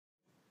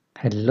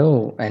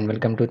Hello and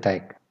welcome to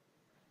TAIK.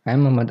 I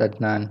am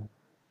Adnan,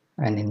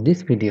 and in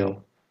this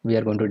video we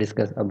are going to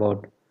discuss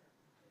about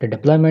the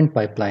deployment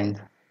pipelines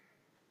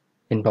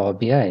in Power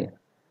BI.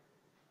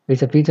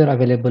 It's a feature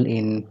available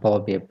in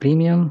Power BI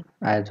Premium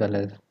as well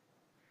as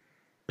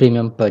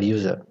Premium per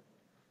user.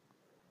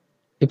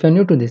 If you are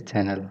new to this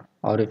channel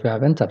or if you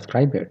haven't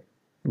subscribed yet,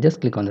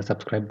 just click on the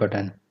subscribe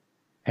button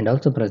and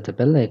also press the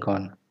bell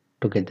icon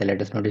to get the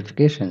latest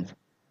notifications.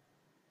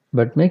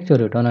 But make sure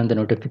you turn on the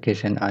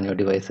notification on your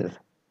devices.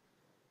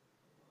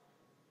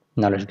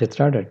 Now let's get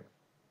started.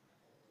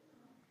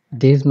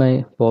 This is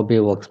my Power BI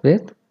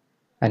workspace,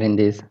 and in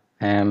this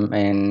I am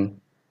in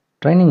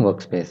training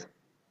workspace.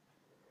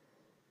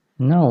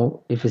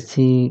 Now if you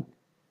see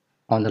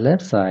on the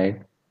left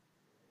side,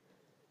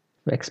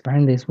 to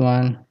expand this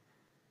one,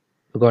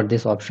 you got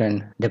this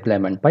option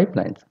deployment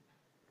pipelines.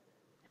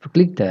 If you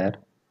click there,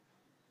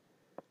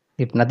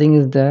 if nothing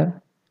is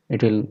there,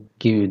 it will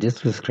give you this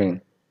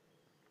screen.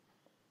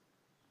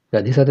 Yeah,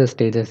 these are the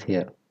stages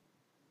here.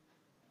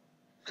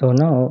 So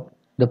now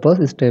the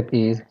first step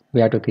is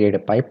we have to create a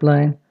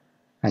pipeline,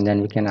 and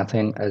then we can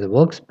assign as a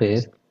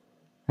workspace,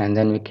 and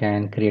then we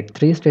can create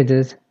three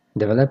stages: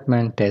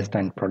 development, test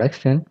and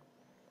production,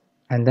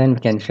 and then we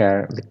can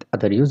share with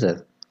other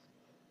users.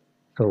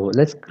 So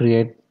let's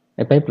create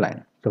a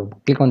pipeline. So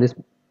click on this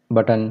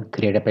button,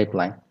 create a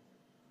pipeline.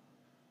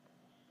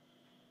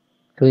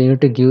 So you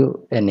need to give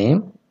a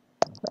name.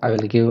 I will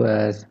give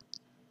as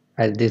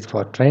this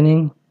for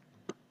training.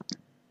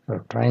 So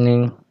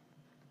training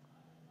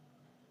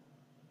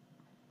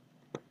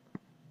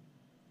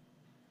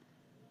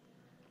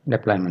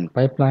deployment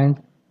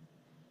pipeline.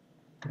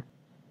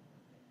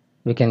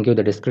 We can give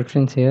the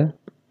descriptions here,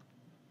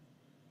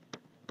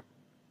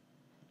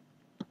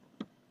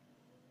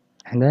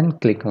 and then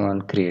click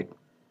on create.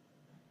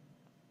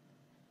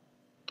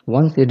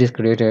 Once it is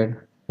created,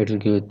 it will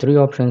give three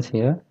options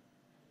here: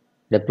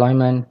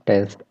 deployment,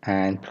 test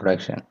and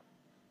production.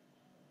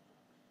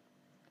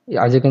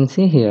 As you can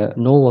see here,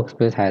 no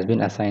workspace has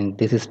been assigned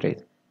this stage.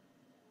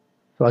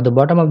 So at the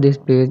bottom of this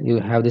page, you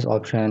have this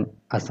option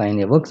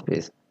assign a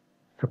workspace.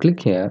 So click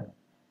here.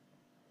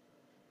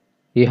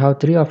 You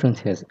have three options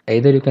here.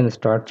 Either you can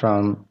start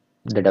from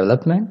the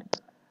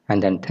development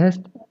and then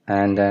test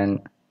and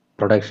then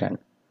production,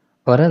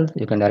 or else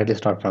you can directly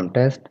start from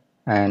test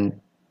and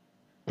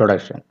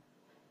production.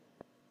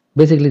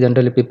 Basically,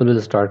 generally people will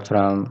start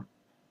from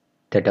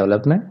the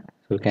development,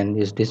 so you can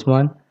use this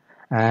one,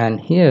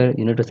 and here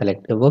you need to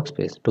select a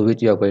workspace to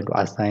which you are going to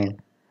assign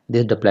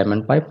this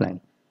deployment pipeline.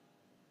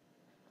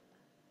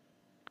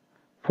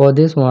 For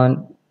this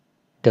one,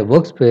 the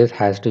workspace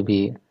has to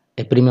be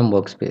a premium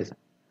workspace.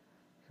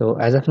 So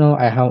as of now,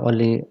 I have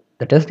only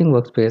the testing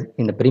workspace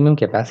in the premium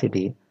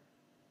capacity.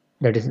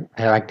 That is,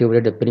 I have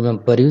activated the premium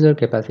per user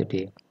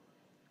capacity.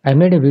 I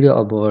made a video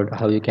about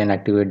how you can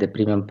activate the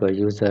premium per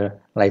user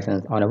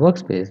license on a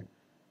workspace.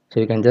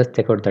 So you can just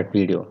check out that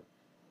video.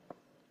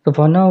 So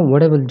for now,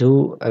 what I will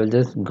do, I will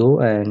just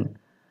go and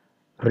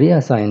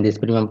reassign this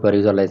premium per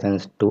user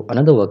license to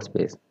another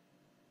workspace.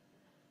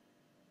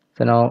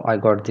 So now I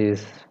got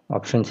these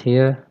options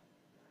here,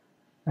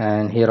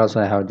 and here also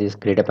I have this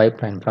create a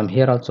pipeline. From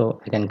here also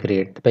I can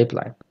create the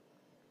pipeline.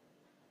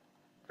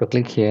 So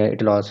click here,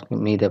 it will ask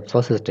me the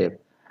first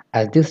step.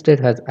 As this state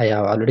has I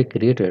have already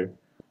created,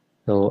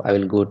 so I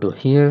will go to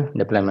here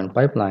deployment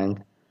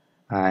pipeline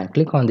and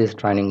click on this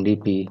training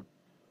DP.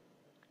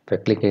 If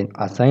I click in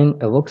assign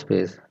a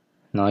workspace,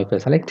 now if I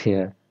select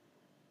here,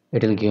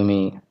 it will give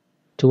me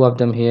two of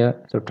them here.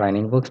 So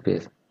training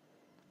workspace,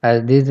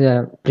 as this is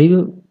a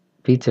preview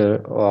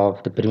feature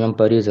of the premium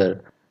per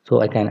user, so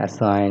I can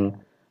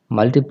assign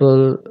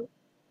multiple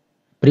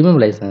premium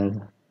license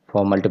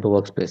for multiple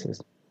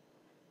workspaces.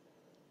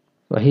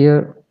 So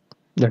here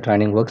the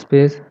training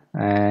workspace,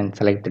 and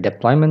select the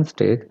deployment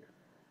state.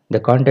 The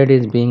content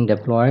is being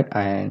deployed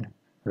and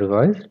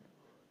revised.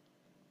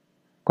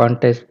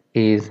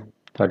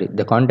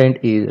 The content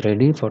is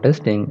ready for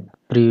testing,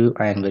 preview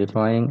and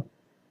verifying.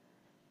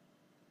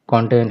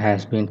 Content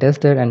has been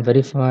tested and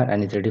verified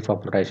and is ready for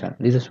production.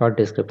 This is a short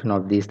description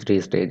of these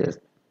three stages.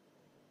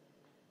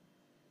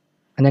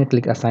 And then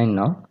click assign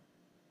now.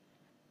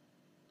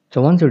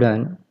 So once you're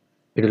done,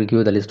 it will give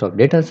you the list of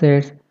data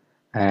sets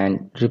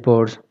and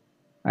reports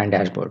and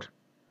dashboards.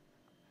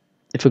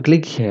 If you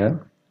click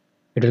here,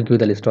 it will give you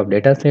the list of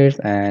data sets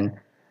and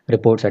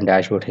reports and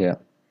dashboard here.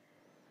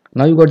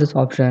 Now you got this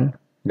option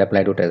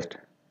deploy to test.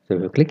 So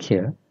if you click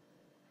here,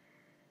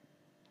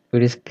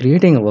 it is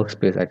creating a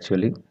workspace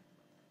actually.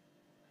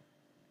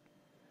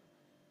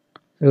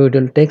 So it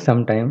will take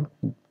some time,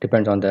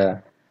 depends on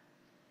the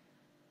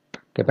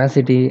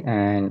capacity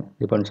and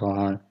depends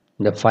on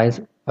the files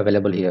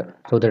available here.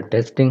 So the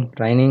testing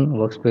training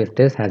workspace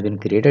test has been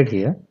created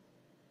here,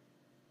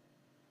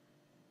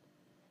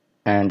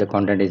 and the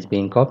content is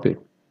being copied.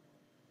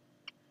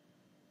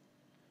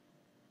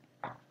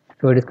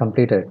 So it is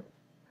completed.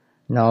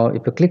 Now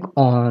if you click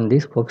on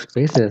this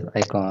workspaces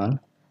icon,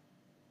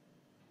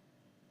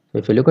 so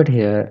if you look at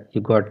here,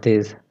 you got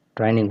this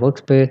training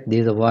workspace. This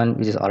is the one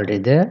which is already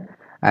there,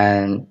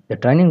 And the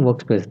training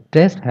workspace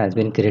test has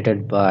been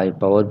created by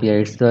Power BI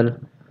itself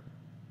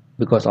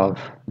because of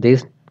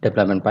this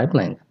deployment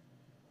pipeline.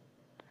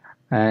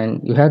 And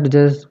you have to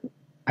just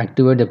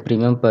activate the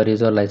premium per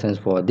user license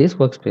for this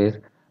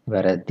workspace,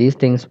 whereas these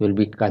things will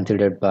be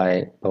considered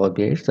by Power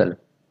BI itself.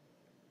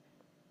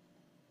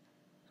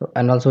 So,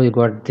 and also you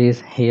got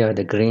this here,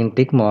 the green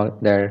tick mark,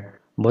 that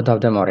both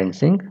of them are in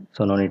sync,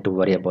 so no need to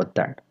worry about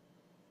that.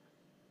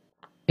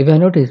 If you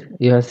notice,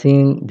 you have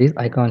seen this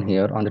icon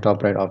here on the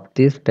top right of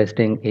this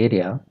testing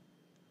area.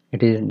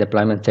 It is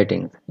deployment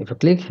settings. If you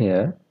click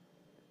here,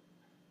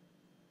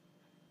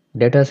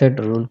 dataset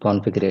rule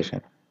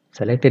configuration.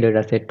 Select a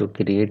dataset to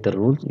create the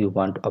rules you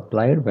want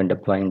applied when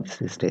deploying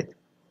this stage.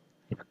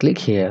 If you click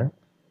here,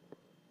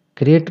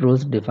 create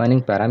rules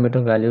defining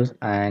parameter values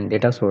and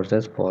data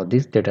sources for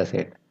this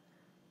dataset.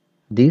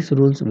 These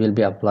rules will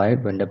be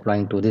applied when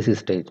deploying to this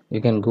stage.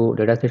 You can go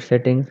dataset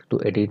settings to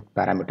edit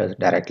parameters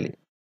directly.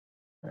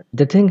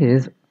 The thing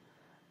is,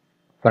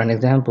 for an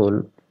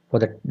example, for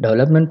the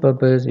development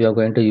purpose, you are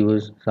going to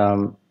use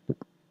some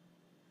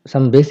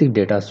basic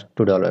data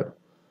to develop.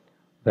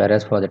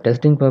 Whereas for the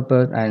testing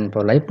purpose and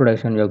for live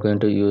production, you are going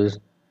to use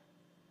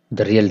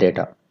the real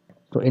data.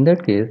 So in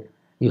that case,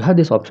 you have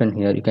this option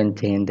here. You can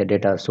change the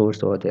data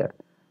source over there.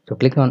 So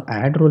click on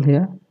add rule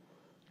here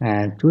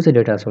and choose a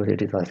data source.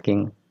 It is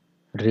asking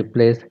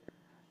replace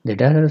the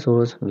data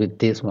source with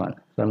this one.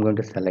 So I'm going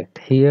to select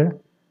here.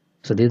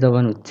 So this is the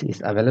one which is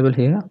available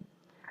here,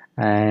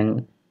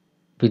 and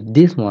with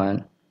this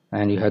one,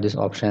 and you have these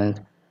options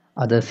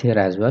others here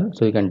as well,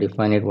 so you can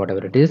define it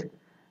whatever it is.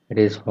 It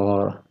is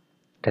for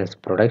test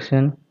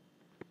production.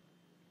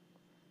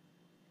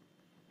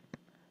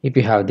 If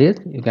you have this,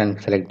 you can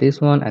select this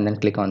one and then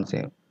click on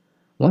save.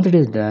 Once it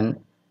is done,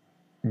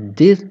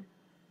 this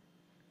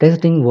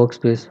testing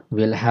workspace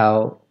will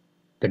have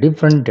the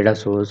different data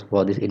source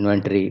for this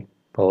inventory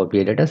Power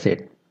BI data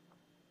set.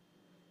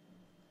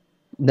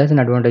 That's an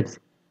advantage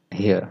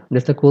here.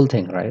 That's the cool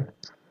thing, right?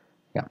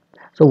 Yeah.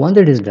 So once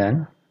it is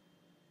done,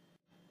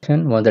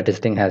 once the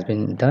testing has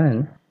been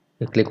done,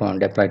 you click on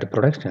deploy to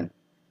production.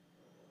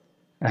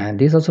 And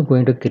this is also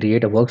going to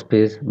create a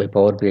workspace by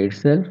Power BI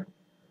itself,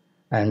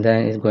 and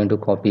then it's going to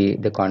copy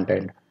the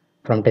content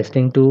from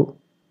testing to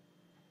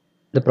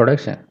the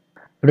production.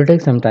 It will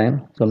take some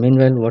time. So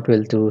meanwhile, what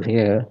we'll do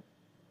here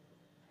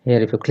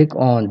if you click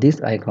on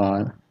this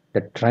icon,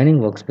 the training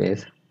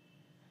workspace,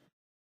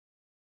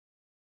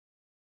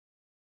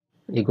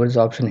 you got this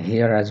option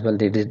here as well,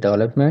 it is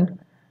development,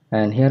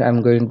 and here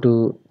I'm going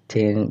to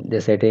change the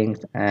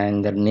settings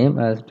and the name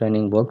as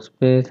training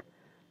workspace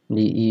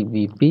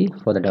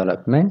DEVP for the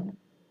development,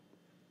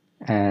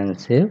 and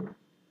save,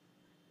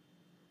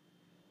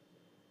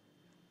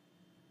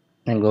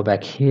 and go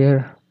back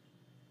here.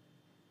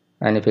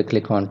 And if you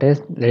click on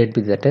test, let it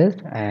be the test.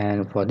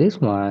 And for this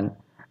one,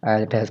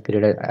 as it has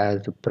created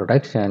as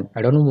production,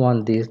 I don't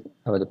want this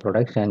over the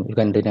production, you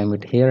can rename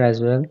it here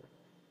as well.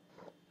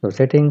 So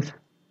settings,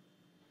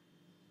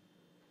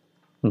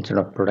 instead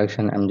of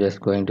production, I'm just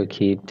going to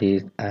keep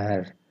this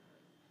as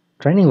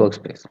training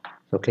workspace.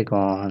 So click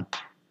on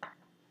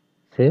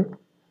save,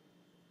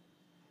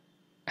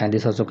 and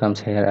this also comes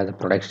here as a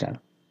production.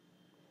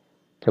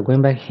 So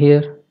going back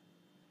here,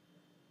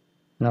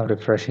 now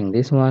refreshing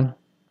this one,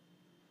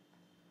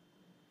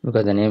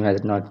 because the name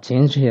has not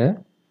changed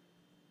here.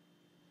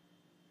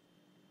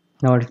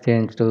 Now it's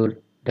changed to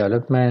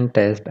development,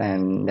 test,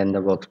 and then the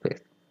workspace.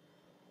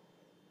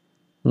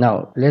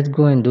 Now let's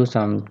go and do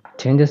some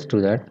changes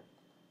to that.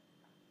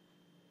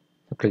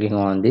 So clicking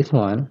on this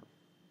one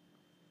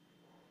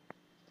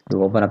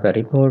to open up a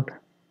report.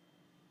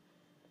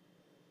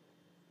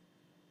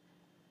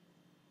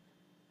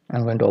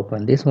 I'm going to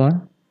open this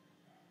one.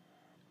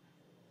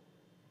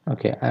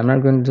 Okay, I'm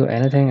not going to do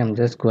anything. I'm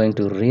just going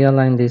to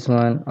realign this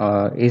one,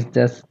 or it's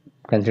just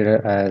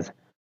considered as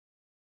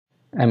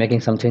I'm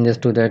making some changes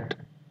to that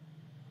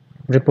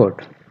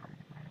report.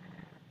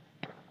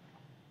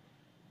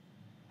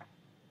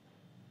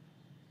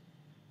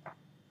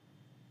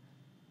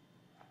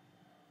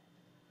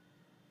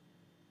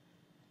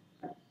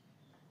 So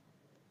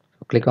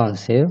click on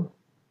save,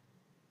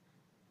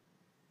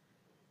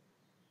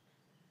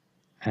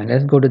 and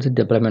let's go to the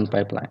deployment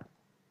pipeline.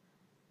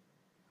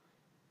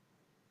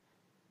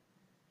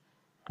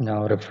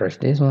 Now refresh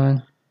this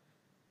one.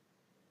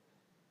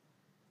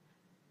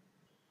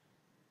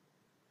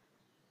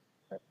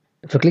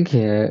 If you click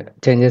here,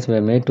 changes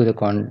were made to the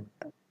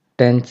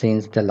content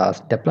since the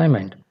last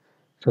deployment.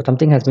 So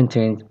something has been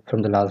changed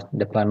from the last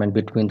deployment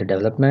between the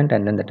development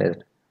and then the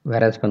test.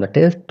 Whereas from the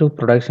test to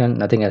production,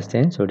 nothing has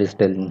changed, so it is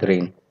still in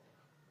green.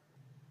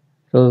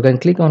 So you can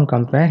click on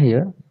compare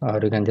here,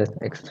 or you can just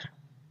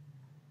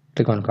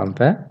click on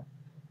compare.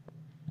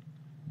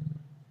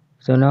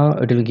 So now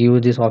it will give you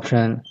this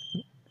option,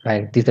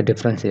 like this is the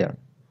difference here.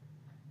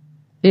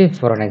 If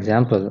for an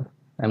example,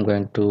 I'm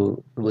going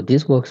to with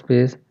this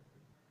workspace,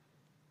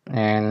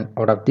 and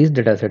out of this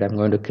dataset, I'm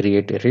going to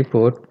create a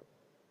report.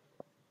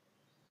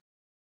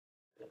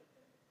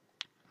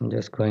 I'm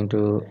just going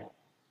to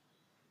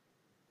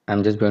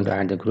add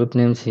the group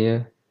names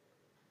here.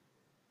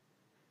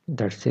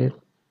 That's it.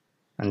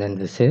 And then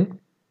we save.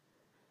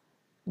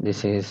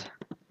 This is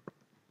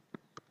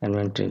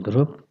inventory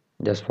group,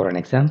 just for an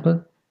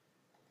example.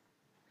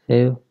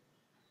 Save.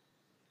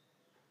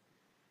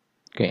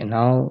 Okay,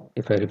 now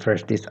if I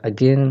refresh this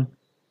again,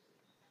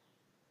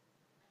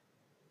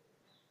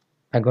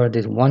 I got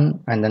this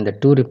one and then the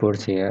two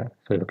reports here.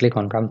 So if you click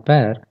on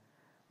compare,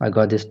 I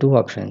got these two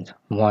options.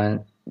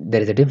 One,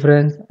 there is a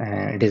difference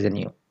and it is a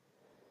new.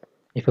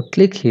 If you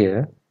click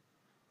here,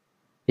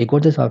 you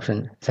got this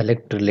option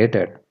select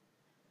related.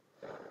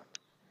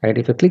 Right?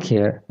 If you click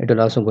here, it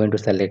will also going to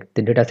select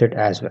the dataset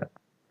as well.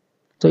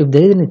 So if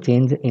there is any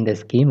change in the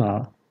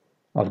schema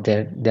of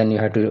that, then you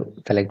have to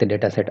select the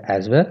dataset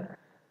as well.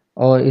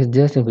 Or it's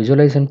just a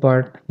visualization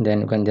part,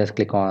 then you can just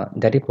click on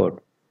the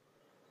report.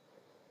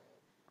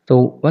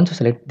 So once you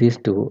select these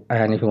two,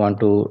 and if you want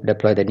to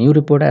deploy the new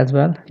report as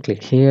well,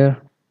 click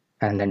here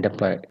and then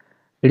deploy it.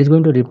 It is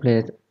going to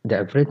replace the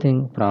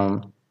everything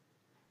from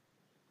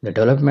the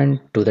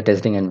development to the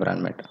testing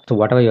environment. So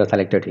whatever you have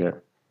selected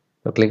here,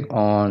 so click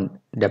on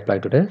deploy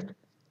to test.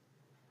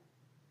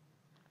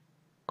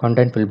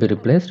 Content will be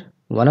replaced.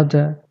 One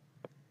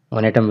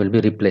item will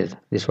be replaced.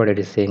 This is what it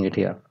is saying it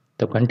here.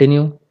 So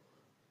continue.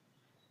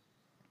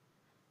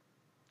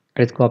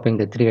 It is copying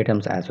the three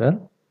items as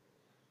well.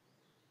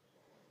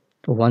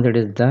 So once it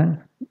is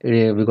done,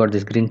 we got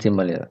this green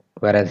symbol here.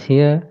 Whereas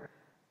here,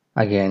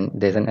 again,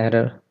 there's an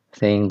error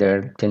saying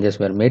that changes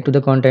were made to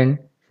the content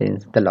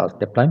since the last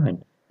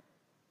deployment.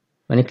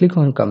 When you click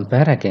on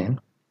compare again,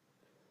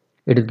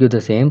 it will give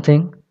the same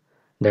thing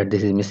that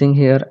this is missing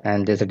here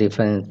and there's a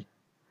difference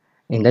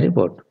in the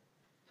report.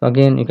 So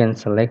again, you can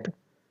select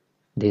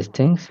these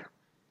things.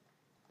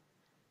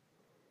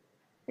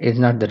 It's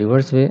not the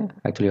reverse way.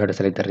 Actually, you have to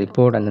select the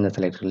report and then the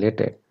select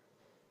related.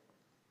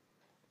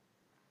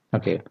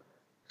 Okay.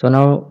 So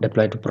now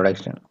deploy to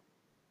production.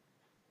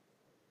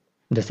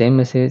 The same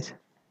message,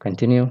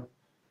 continue,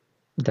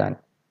 done.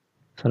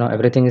 So now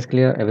everything is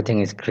clear, everything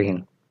is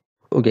green.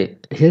 Okay,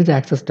 here's the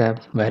access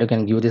tab where you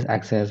can give this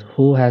access,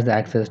 who has the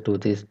access to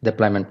this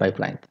deployment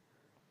pipeline.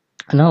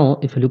 Now,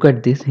 if you look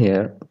at this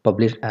here,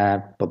 publish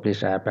app,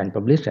 and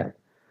publish app,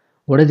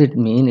 what does it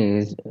mean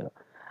is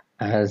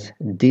as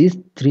these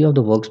three of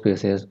the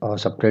workspaces are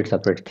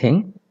separate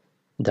thing,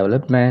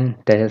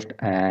 development, test,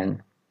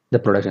 and the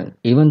production.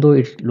 Even though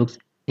it looks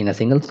in a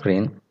single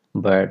screen,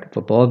 but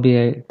for Power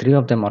BI, three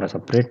of them are a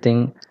separate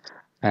thing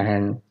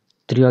and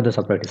three other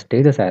separate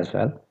stages as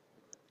well.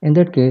 In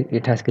that case,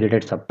 it has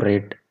created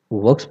separate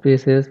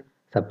workspaces,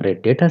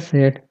 separate data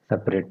set,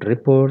 separate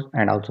reports,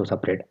 and also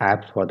separate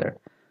apps for that.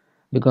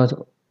 Because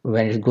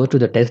when it goes to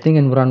the testing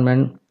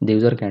environment, the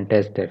user can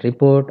test the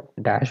report,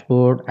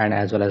 dashboard, and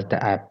as well as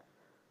the app.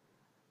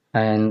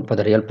 And for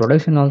the real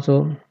production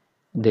also,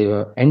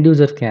 the end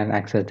users can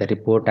access the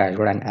report,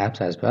 dashboard, and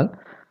apps as well.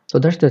 So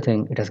that's the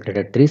thing. It has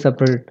created three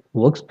separate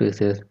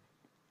workspaces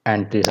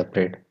and three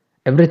separate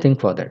everything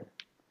for that.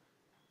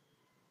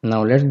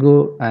 Now let's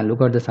go and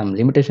look at some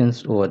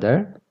limitations over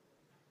there.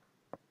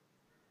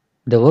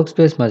 The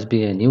workspace must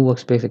be a new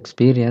workspace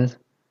experience.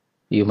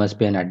 You must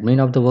be an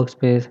admin of the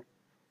workspace.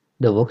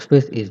 The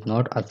workspace is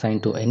not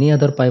assigned to any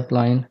other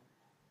pipeline.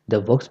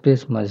 The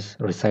workspace must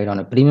reside on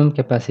a premium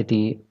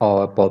capacity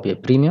or Power BI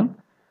premium.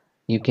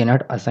 You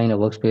cannot assign a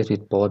workspace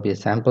with Power BI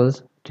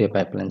samples to a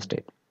pipeline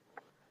state.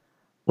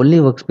 Only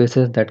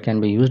workspaces that can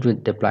be used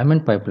with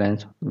deployment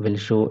pipelines will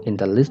show in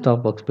the list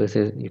of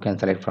workspaces you can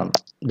select from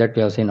that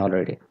we have seen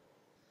already.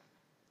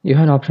 You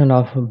have an option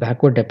of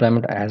backward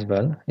deployment as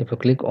well. If you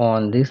click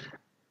on these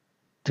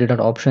three dot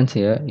options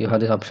here, you have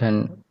this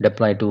option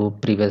deploy to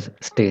previous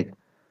state.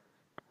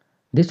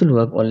 This will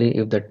work only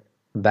if the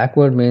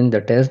backward means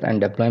the test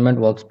and deployment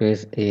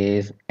workspace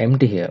is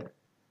empty here.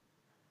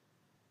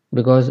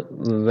 Because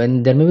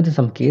when there may be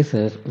some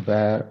cases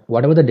where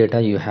whatever the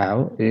data you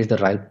have is the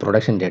right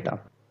production data.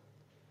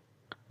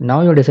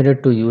 Now you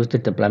decided to use the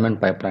deployment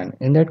pipeline.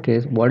 In that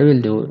case, what you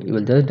will do, you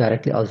will just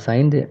directly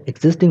assign the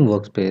existing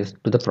workspace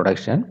to the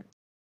production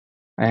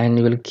and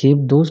you will keep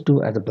those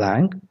two as a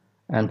blank,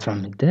 and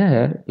from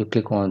there you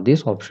click on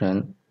this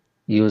option,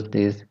 use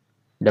this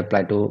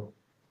deploy to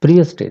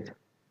previous stage.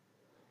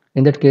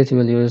 In that case, you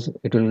will use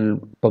it will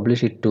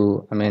publish it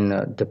to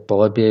the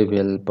Power BI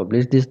will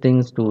publish these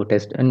things to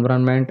test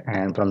environment,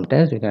 and from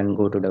test you can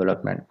go to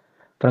development.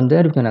 From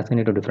there you can assign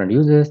it to different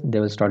users. They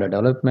will start a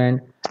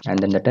development and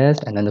then the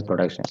test and then the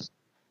production.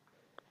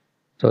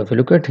 So if you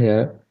look at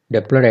here,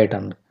 deployed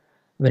items.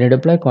 When you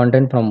deploy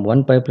content from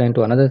one pipeline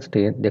to another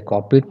state, the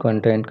copied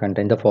content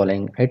contain the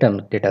following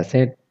items: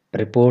 dataset,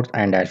 reports,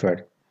 and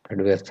dashboard. That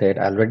we have said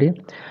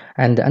already.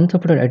 And the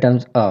unsupported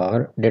items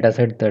are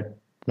dataset that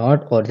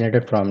not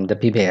originated from the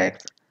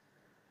PBIX.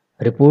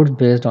 Reports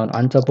based on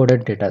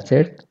unsupported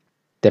datasets,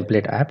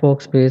 template app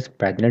workspace,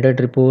 paginated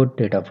report,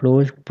 data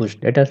flows, push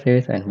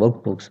datasets, and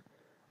workbooks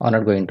are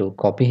not going to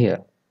copy here.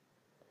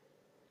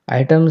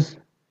 Items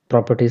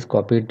properties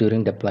copied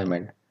during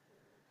deployment.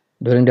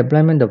 During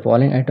deployment, the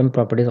following item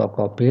properties are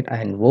copied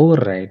and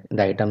override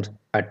the items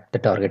at the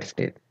target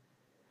state.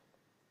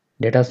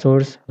 Data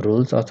source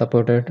rules are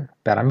supported,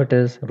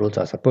 parameters rules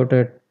are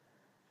supported,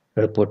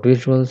 report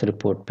visuals,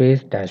 report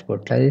page,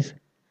 dashboard size,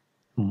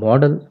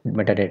 model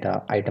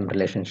metadata, item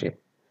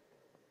relationship.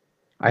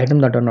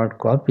 Items that are not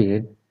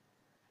copied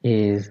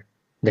is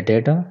the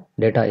data.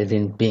 Data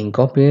isn't being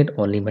copied,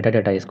 only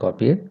metadata is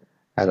copied,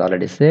 as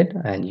already said,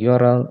 and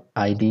URL,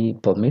 ID,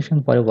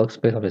 permission for a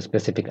workspace of a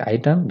specific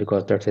item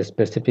because that's a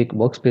specific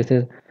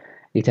workspaces,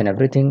 each and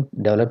everything,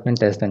 development,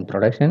 test, and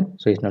production.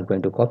 So it's not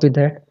going to copy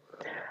that.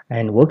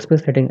 And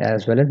workspace setting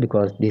as well as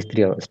because these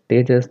three are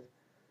stages,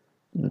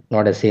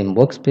 not the same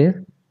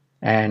workspace,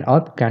 and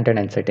auth content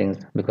and settings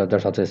because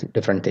that's also a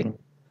different thing.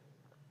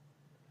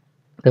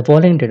 The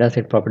following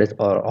dataset properties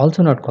are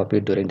also not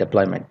copied during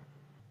deployment.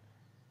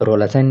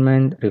 Role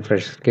assignment,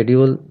 refresh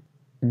schedule.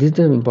 This is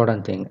the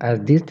important thing as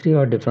these three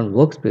are different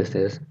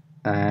workspaces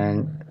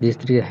and these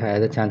three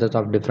have the chances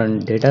of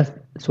different data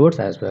source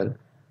as well.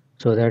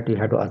 So that you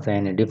have to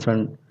assign a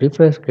different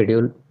refresh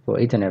schedule for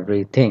each and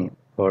everything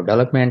for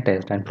development,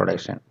 test and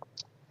production.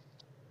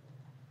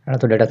 And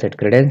also dataset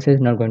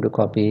credentials not going to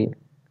copy.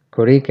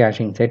 Query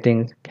caching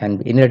settings can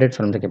be inherited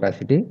from the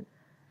capacity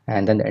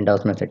and then the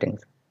endorsement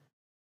settings.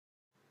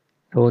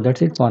 So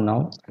that's it for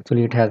now.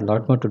 Actually, it has a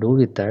lot more to do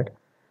with that.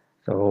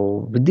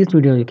 So with this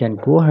video, you can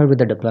go ahead with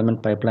the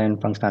deployment pipeline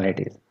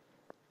functionalities.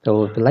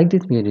 So if you like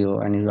this video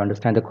and you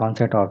understand the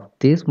concept of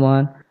this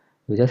one,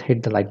 you just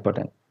hit the like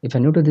button. If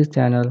you're new to this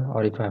channel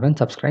or if you haven't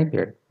subscribed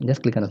yet,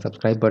 just click on the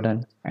subscribe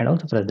button and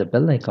also press the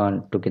bell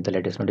icon to get the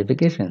latest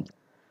notifications.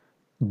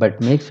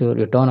 But make sure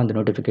you turn on the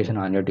notification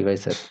on your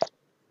devices.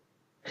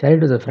 Share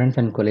it to the friends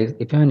and colleagues.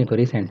 If you have any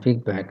queries and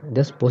feedback,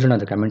 just post it on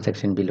the comment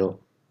section below.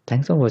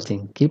 Thanks for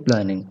watching. Keep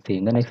learning. See you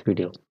in the next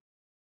video.